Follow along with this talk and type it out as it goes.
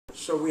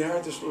So we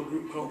hired this little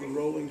group called the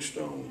Rolling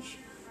Stones.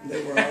 And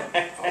they were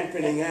our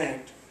opening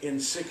act in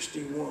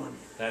 '61.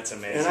 That's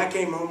amazing. And I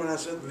came home and I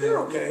said, they're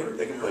okay.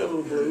 They can play a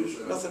little blues.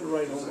 Nothing to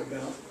write home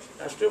about.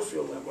 I still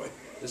feel that way.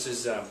 This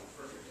is, we'll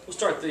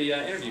start the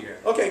interview here.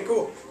 Okay,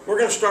 cool. We're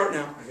going to start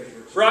now.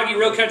 Froggy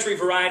Real Country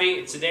Variety.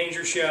 It's a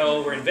Danger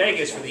Show. We're in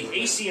Vegas for the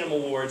ACM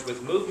Awards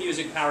with Move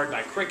Music powered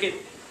by Cricket.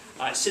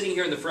 Sitting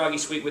here in the Froggy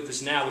Suite with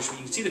us now, which you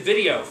can see the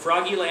video,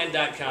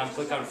 froggyland.com.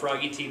 Click on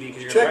Froggy TV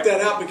because you're check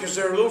that out because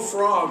there are little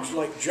frogs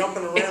like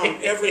jumping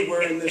around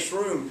everywhere in this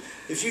room.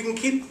 If you can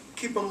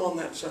keep them on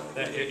that side.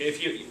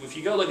 If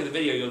you go look at the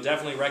video, you'll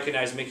definitely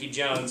recognize Mickey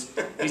Jones.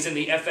 He's in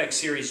the FX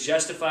series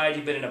Justified.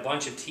 He's been in a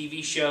bunch of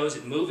TV shows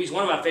and movies.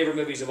 One of my favorite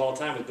movies of all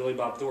time was Billy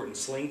Bob Thornton,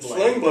 Sling Blade.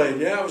 Sling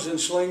Blade, yeah, I was in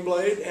Sling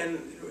Blade,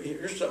 and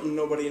here's something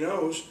nobody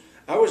knows.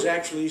 I was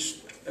actually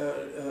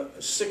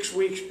 6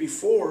 weeks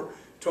before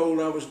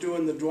told I was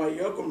doing the Dwight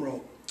Yoakam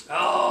role.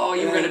 Oh,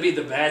 you were going to be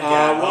the bad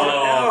guy.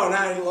 No, and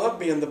I love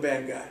being the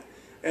bad guy.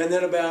 And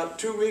then about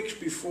 2 weeks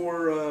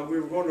before we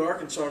were going to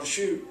Arkansas to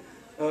shoot,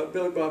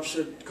 Billy Bob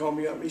called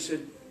me up and he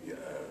said,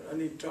 I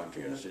need to talk to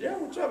you. And I said, yeah,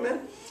 what's up,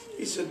 man?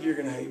 He said, you're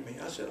going to hate me.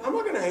 I said, I'm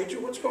not going to hate you.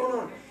 What's going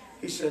on?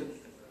 He said,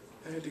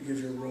 I had to give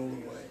your role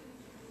away.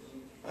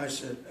 I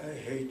said, I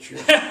hate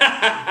your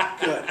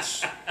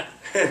guts.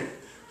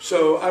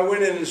 So I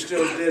went in and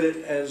still did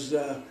it as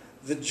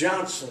the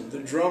Johnson, the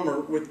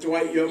drummer with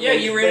Dwight Yoakam. Yeah,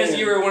 you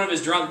were one of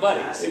his drunk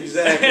buddies.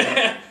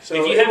 Exactly. So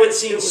if you haven't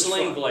seen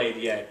Sling Blade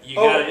yet, you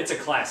got it. It's a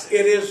classic.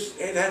 It is.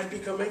 It has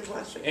become a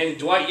classic. And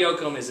Dwight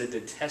Yoakam is a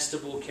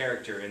detestable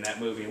character in that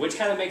movie, which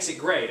kind of makes it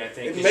great, I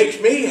think. It makes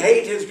me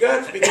hate his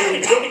guts because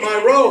he took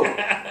my role.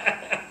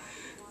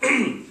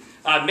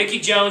 Mickey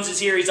Jones is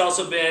here. He's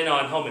also been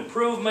on Home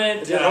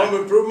Improvement. I did Home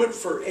Improvement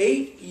for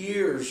 8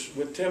 years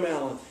with Tim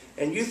Allen.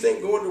 And you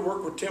think going to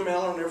work with Tim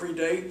Allen every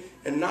day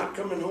and not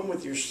coming home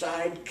with your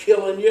side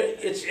killing you,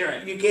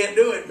 you can't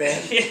do it,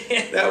 man.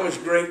 That was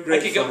great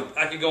fun.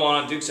 I could go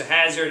on Dukes of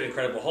Hazzard,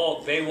 Incredible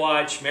Hulk,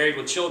 Baywatch, Married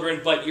with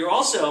Children, but you're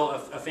also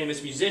a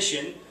famous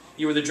musician.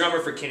 You were the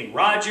drummer for Kenny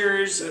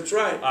Rogers. That's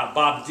right.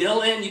 Bob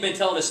Dylan. You've been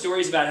telling us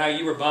stories about how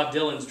you were Bob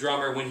Dylan's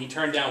drummer when he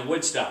turned down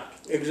Woodstock.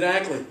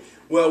 Exactly.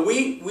 Well,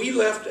 we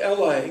left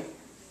L.A.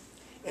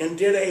 and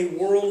did a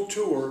world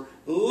tour,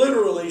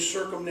 literally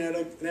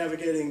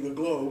circumnavigating the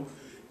globe.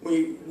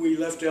 We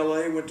left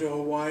L.A., went to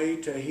Hawaii,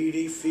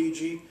 Tahiti,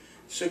 Fiji,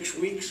 6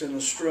 weeks in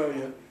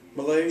Australia,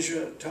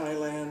 Malaysia,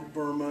 Thailand,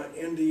 Burma,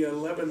 India,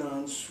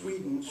 Lebanon,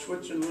 Sweden,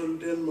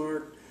 Switzerland,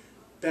 Denmark,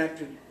 back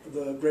to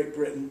Great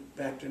Britain,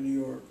 back to New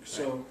York,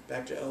 so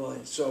back to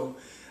L.A. So,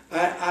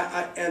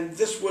 and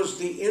this was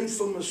the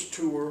infamous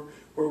tour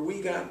where we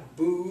got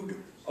booed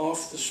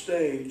off the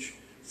stage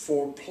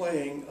for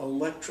playing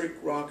electric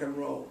rock and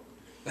roll.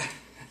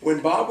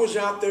 When Bob was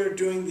out there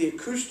doing the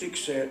acoustic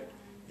set,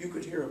 you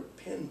could hear a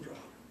pin drop.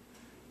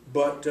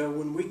 But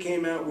when we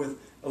came out with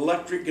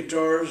electric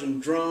guitars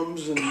and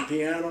drums and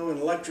piano and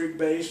electric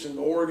bass and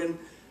organ,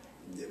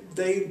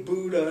 they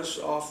booed us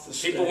off the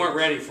stage. People weren't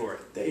ready for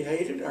it. They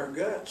hated our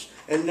guts.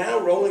 And now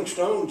Rolling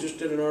Stone just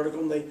did an article,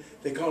 and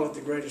they call it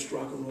the greatest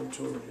rock and roll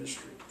tour in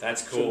history.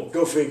 That's cool. So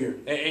go figure.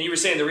 And you were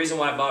saying the reason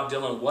why Bob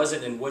Dylan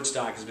wasn't in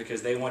Woodstock is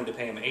because they wanted to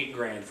pay him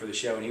 $8,000 for the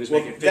show, and he was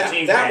making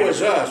 $15,000. That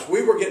was us.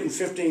 We were getting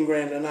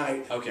 $15,000 a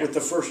night with the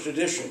first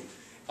edition.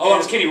 Oh, it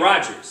was Kenny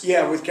Rogers.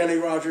 Yeah, with Kenny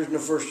Rogers in the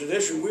first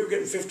edition, we were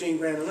getting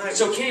 $15,000 a night.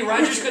 So Kenny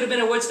Rogers could have been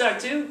at Woodstock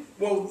too?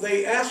 Well,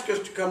 they asked us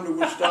to come to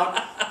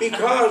Woodstock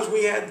because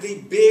we had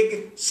the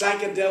big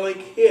psychedelic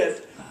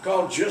hit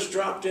called Just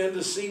Dropped In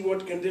to see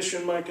what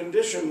condition my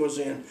condition was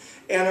in.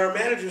 And our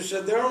manager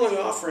said, they're only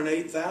offering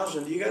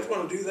 $8,000. Do you guys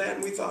want to do that?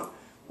 And we thought,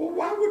 well,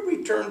 why would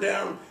we turn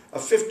down a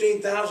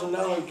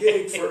 $15,000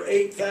 gig for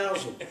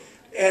 $8,000?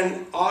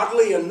 And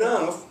oddly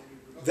enough,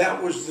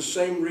 that was the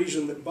same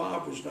reason that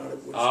Bob was not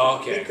at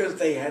Woodstock. Because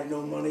they had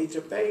no money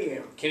to pay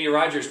him. Kenny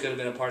Rogers could have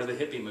been a part of the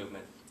hippie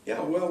movement. Yeah,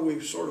 well, we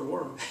sort of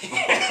were.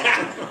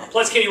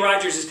 Plus, Kenny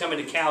Rogers is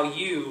coming to Cal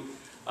U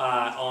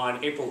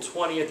on April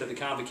 20th at the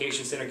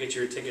Convocation Center. Get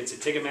your tickets at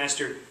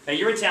Ticketmaster. Now,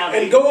 you're in town.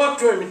 And go up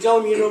to him and tell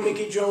him you know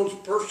Mickey Jones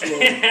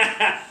personally.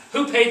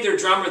 Who paid their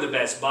drummer the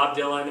best, Bob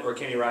Dylan or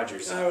Kenny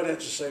Rogers? I would have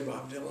to say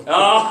Bob Dylan.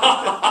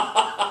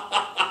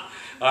 Oh.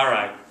 All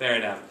right, fair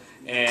enough.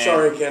 And,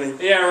 sorry, Kenny.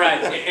 Yeah,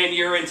 right. And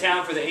you're in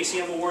town for the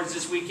ACM Awards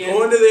this weekend?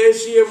 Going to the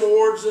ACM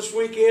Awards this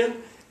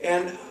weekend,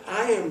 and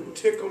I am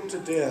tickled to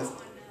death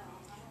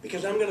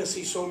because I'm going to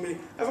see so many.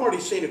 I've already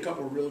seen a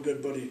couple of real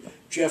good buddies.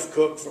 Jeff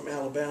Cook from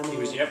Alabama.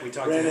 We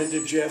talked ran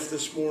into Jeff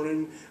this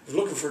morning. I was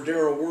looking for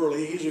Daryl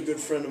Worley. He's a good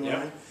friend of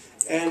mine.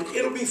 And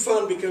it'll be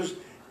fun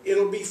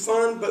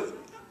but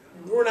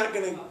we're not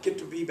going to get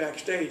to be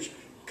backstage.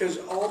 Because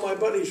all my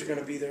buddies are going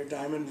to be there.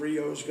 Diamond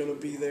Rio is going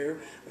to be there.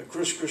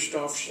 Chris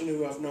Christopherson,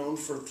 who I've known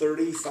for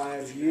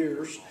 35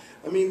 years.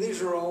 I mean,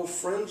 these are all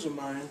friends of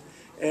mine.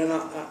 And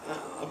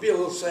I'll be a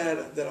little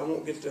sad that I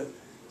won't get to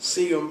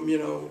see them, you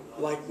know,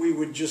 like we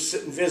would just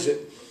sit and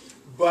visit.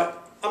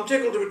 But I'm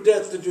tickled to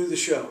death to do the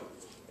show.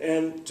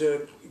 And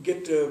to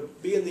get to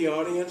be in the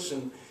audience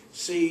and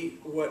see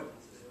what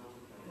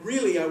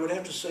really I would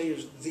have to say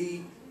is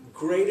the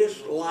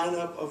greatest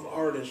lineup of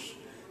artists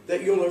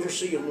that you'll ever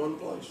see in one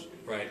place.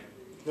 Right.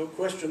 No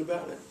question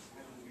about it.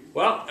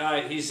 Well,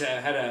 he's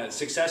had a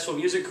successful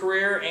music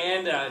career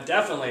and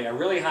definitely a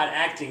really hot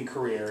acting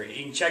career.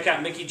 You can check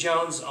out Mickey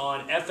Jones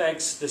on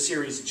FX, the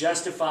series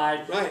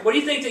Justified. Right. What do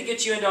you think that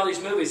gets you into all these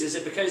movies? Is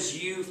it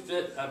because you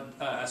fit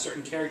a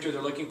certain character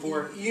they're looking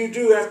for? You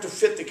do have to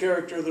fit the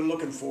character they're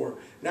looking for.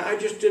 Now, I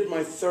just did my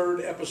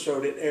 3rd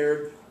episode. It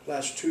aired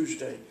last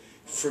Tuesday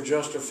for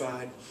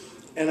Justified.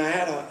 And I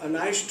had a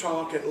nice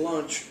talk at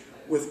lunch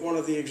with one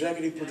of the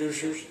executive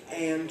producers,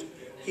 and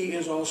he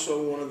is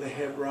also one of the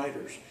head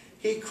writers.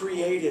 He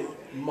created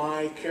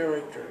my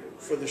character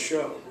for the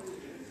show.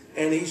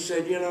 And he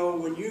said, you know,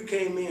 when you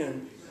came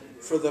in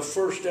for the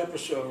 1st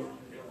episode,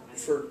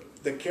 for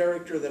the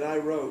character that I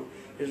wrote,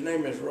 his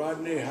name is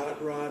Rodney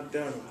Hot Rod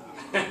Dunham.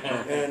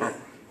 And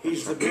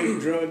he's the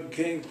big drug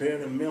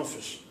kingpin in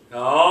Memphis.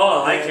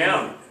 Oh, I like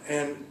him.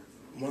 And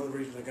one of the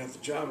reasons I got the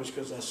job is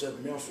because I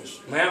said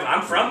Memphis. Man,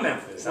 I'm from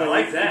Memphis. I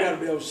like that. You got to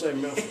be able to say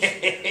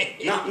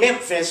Memphis. Not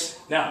Memphis.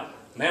 No,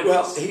 Memphis.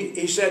 Well,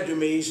 he said to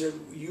me, he said,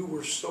 you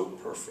were so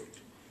perfect.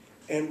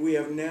 And we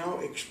have now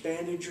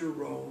expanded your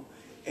role,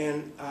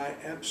 and I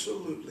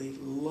absolutely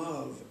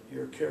love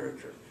your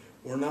character.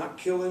 We're not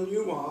killing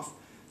you off,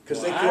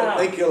 because they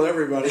kill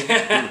everybody.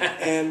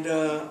 And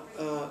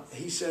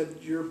he said,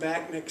 you're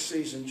back next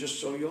season,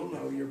 just so you'll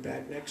know, you're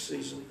back next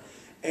season.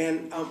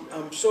 And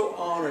I'm so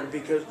honored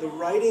because the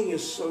writing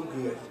is so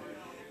good.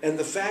 And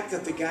the fact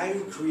that the guy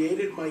who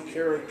created my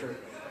character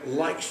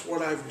likes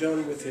what I've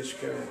done with his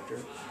character,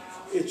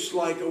 it's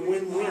like a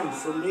win-win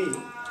for me.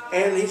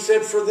 And he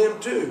said for them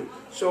too.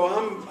 So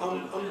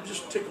I'm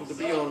just tickled to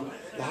be on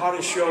the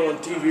hottest show on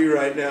TV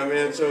right now,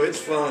 man. So it's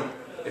fun.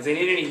 If they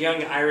need any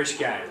young Irish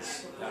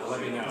guys,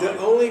 let me know. The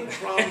only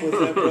problem with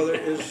that, brother,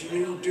 is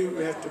you do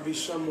have to be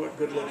somewhat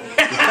good looking.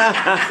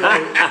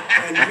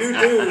 And you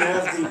do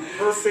have the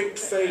perfect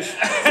face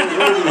for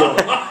radio.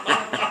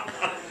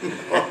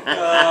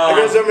 I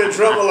guess I'm in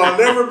trouble. I'll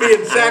never be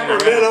in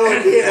Sacramento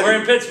again. We're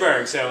in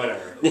Pittsburgh, so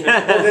whatever. Well,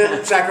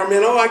 then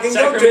Sacramento I can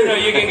go to. Sacramento,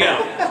 you can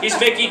go. He's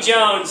Mickey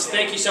Jones.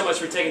 Thank you so much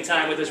for taking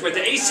time with us. We're at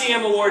the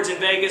ACM Awards in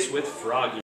Vegas with Froggy.